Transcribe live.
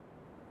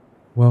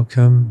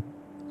Welcome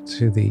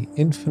to the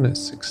Infinite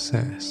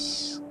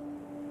Success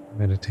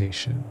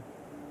meditation.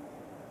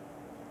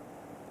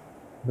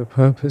 The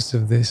purpose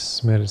of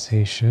this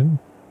meditation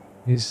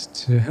is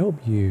to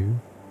help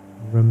you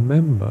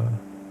remember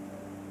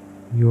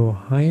your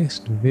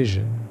highest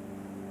vision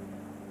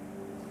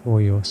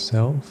for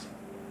yourself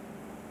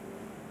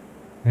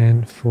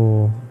and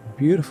for the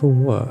beautiful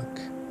work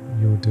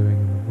you're doing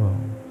in the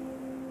world.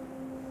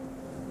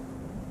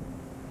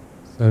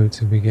 So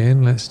to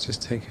begin, let's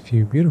just take a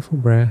few beautiful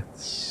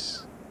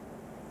breaths.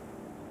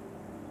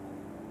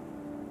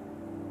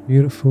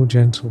 Beautiful,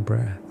 gentle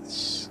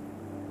breaths.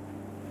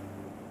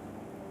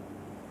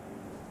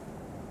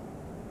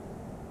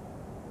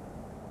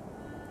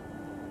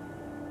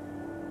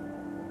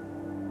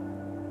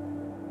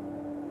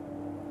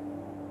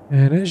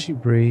 And as you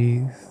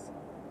breathe,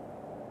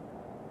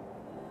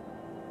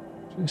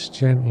 just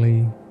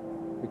gently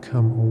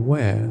become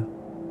aware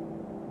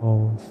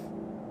of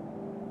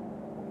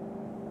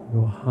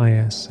your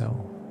higher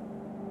self.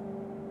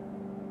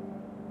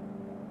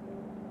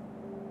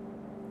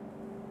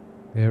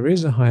 There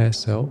is a higher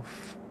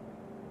self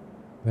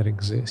that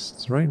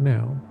exists right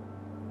now,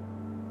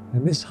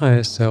 and this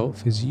higher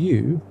self is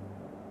you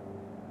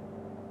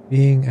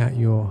being at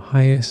your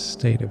highest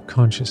state of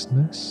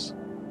consciousness,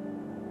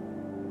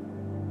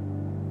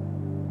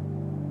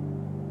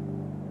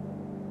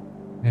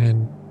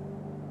 and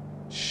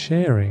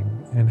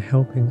sharing and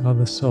helping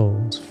other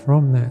souls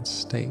from that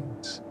state.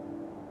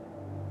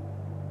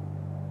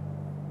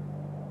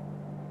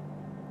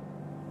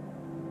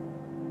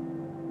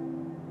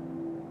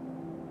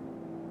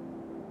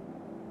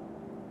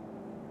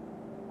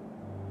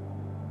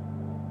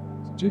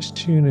 Just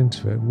tune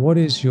into it. What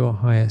is your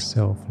higher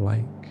self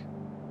like?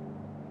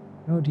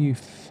 How do you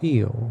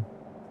feel?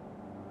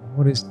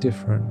 What is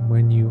different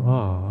when you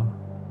are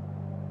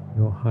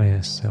your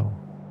higher self?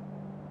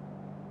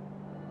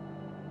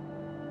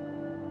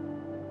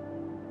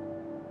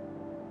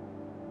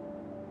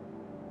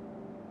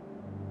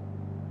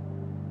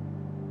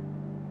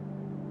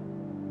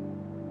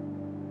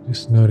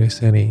 Just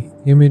notice any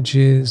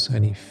images,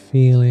 any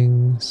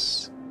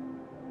feelings.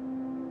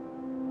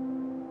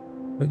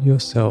 Put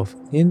yourself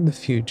in the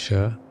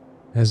future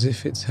as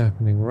if it's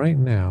happening right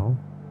now.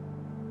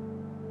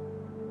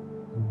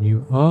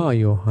 You are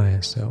your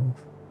higher self.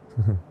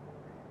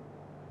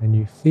 And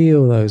you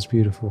feel those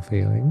beautiful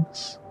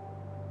feelings.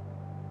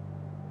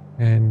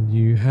 And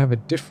you have a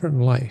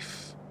different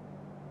life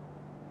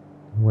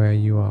where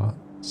you are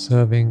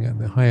serving at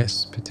the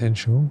highest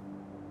potential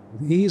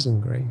with ease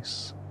and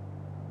grace.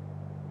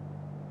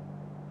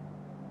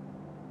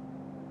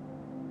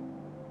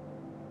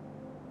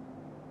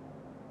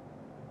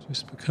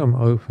 Just become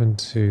open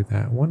to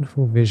that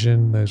wonderful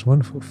vision, those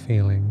wonderful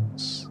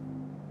feelings.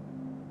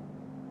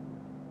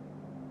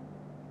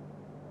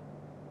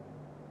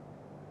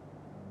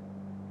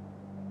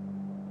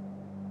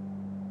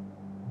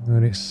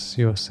 Notice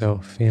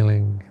yourself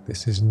feeling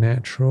this is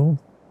natural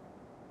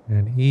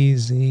and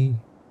easy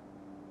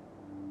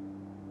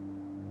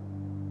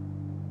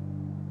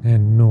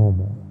and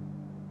normal.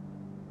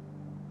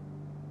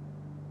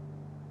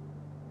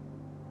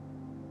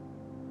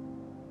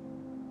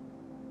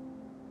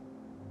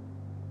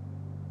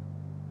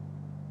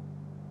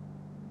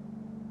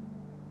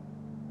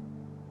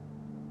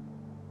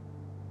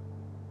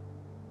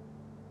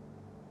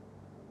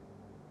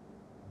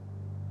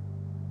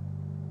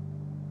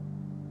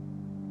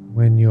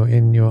 When you're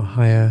in your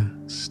higher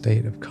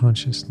state of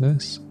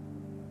consciousness,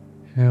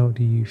 how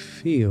do you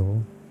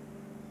feel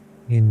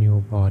in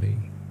your body?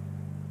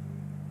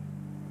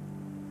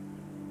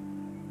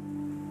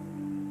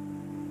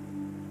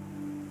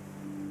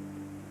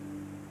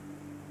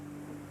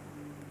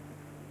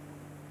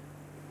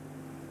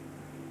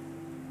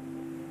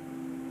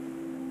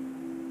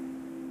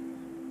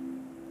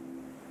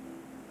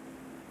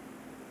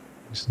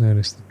 Just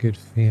notice the good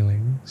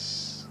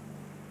feelings.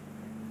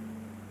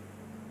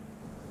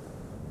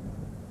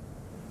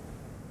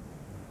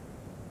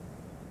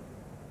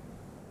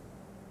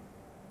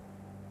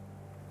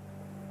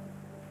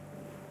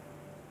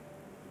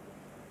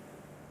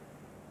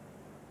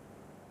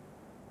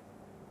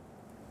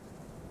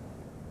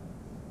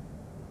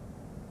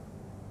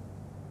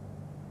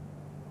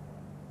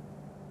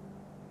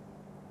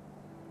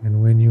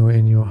 And when you're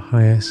in your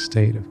highest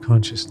state of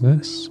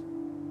consciousness,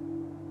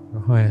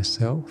 your higher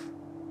self,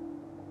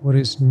 what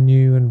is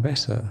new and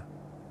better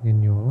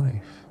in your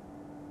life?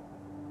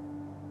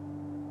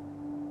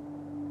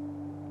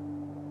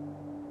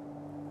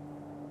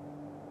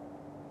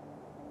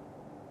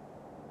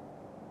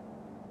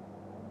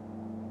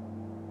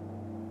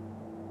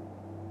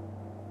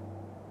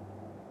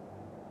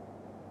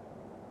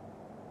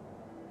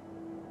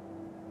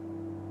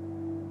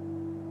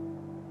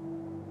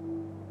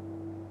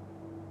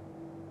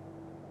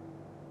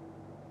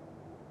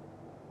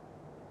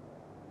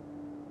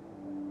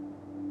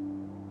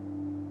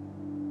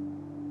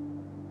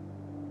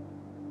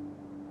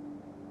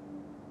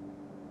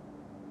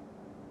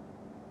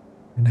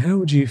 And how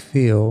would you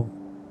feel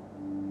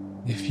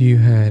if you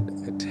had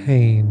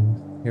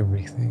attained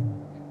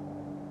everything.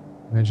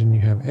 Imagine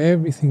you have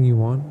everything you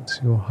want.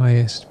 Your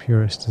highest,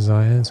 purest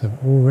desires have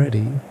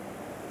already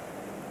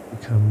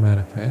become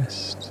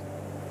manifest.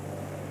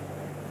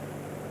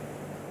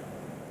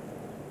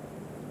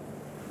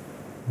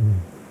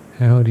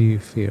 How do you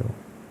feel?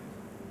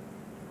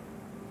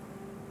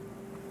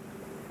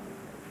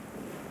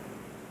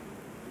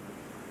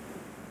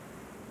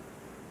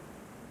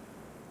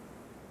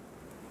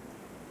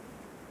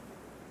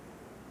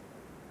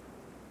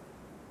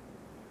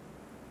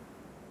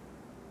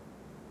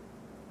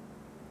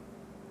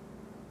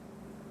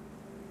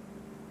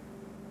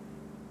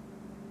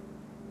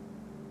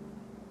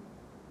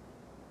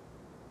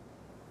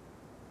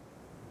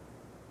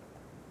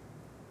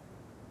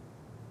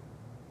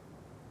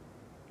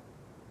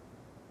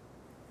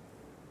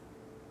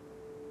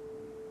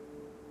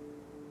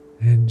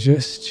 And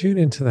just tune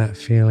into that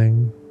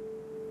feeling.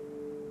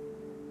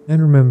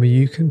 And remember,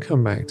 you can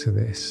come back to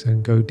this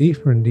and go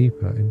deeper and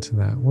deeper into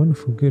that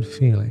wonderful, good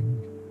feeling.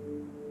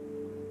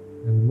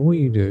 And the more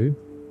you do,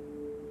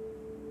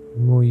 the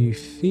more you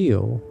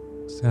feel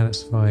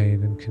satisfied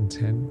and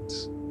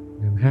content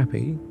and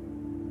happy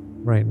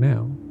right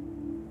now.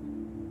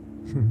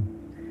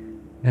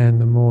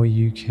 And the more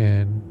you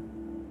can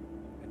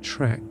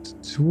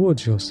attract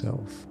towards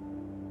yourself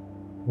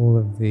all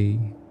of the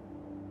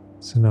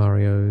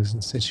scenarios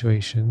and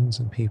situations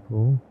and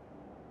people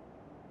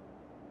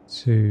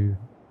to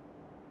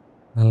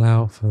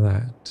allow for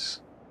that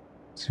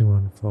to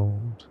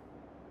unfold.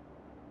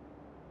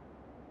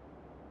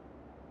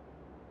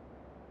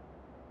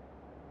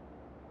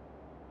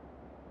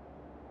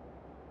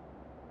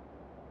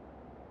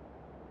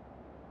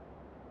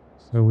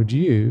 So, would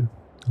you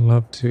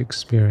love to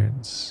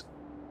experience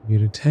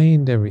you'd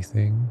attained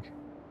everything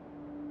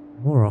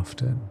more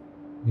often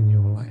in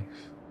your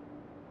life?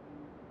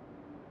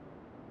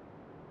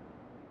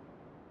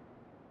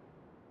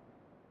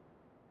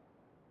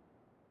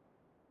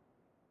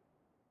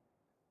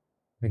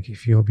 Thank you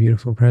for your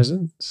beautiful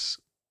presence.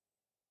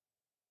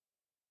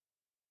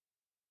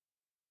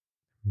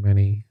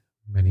 Many,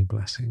 many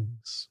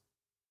blessings.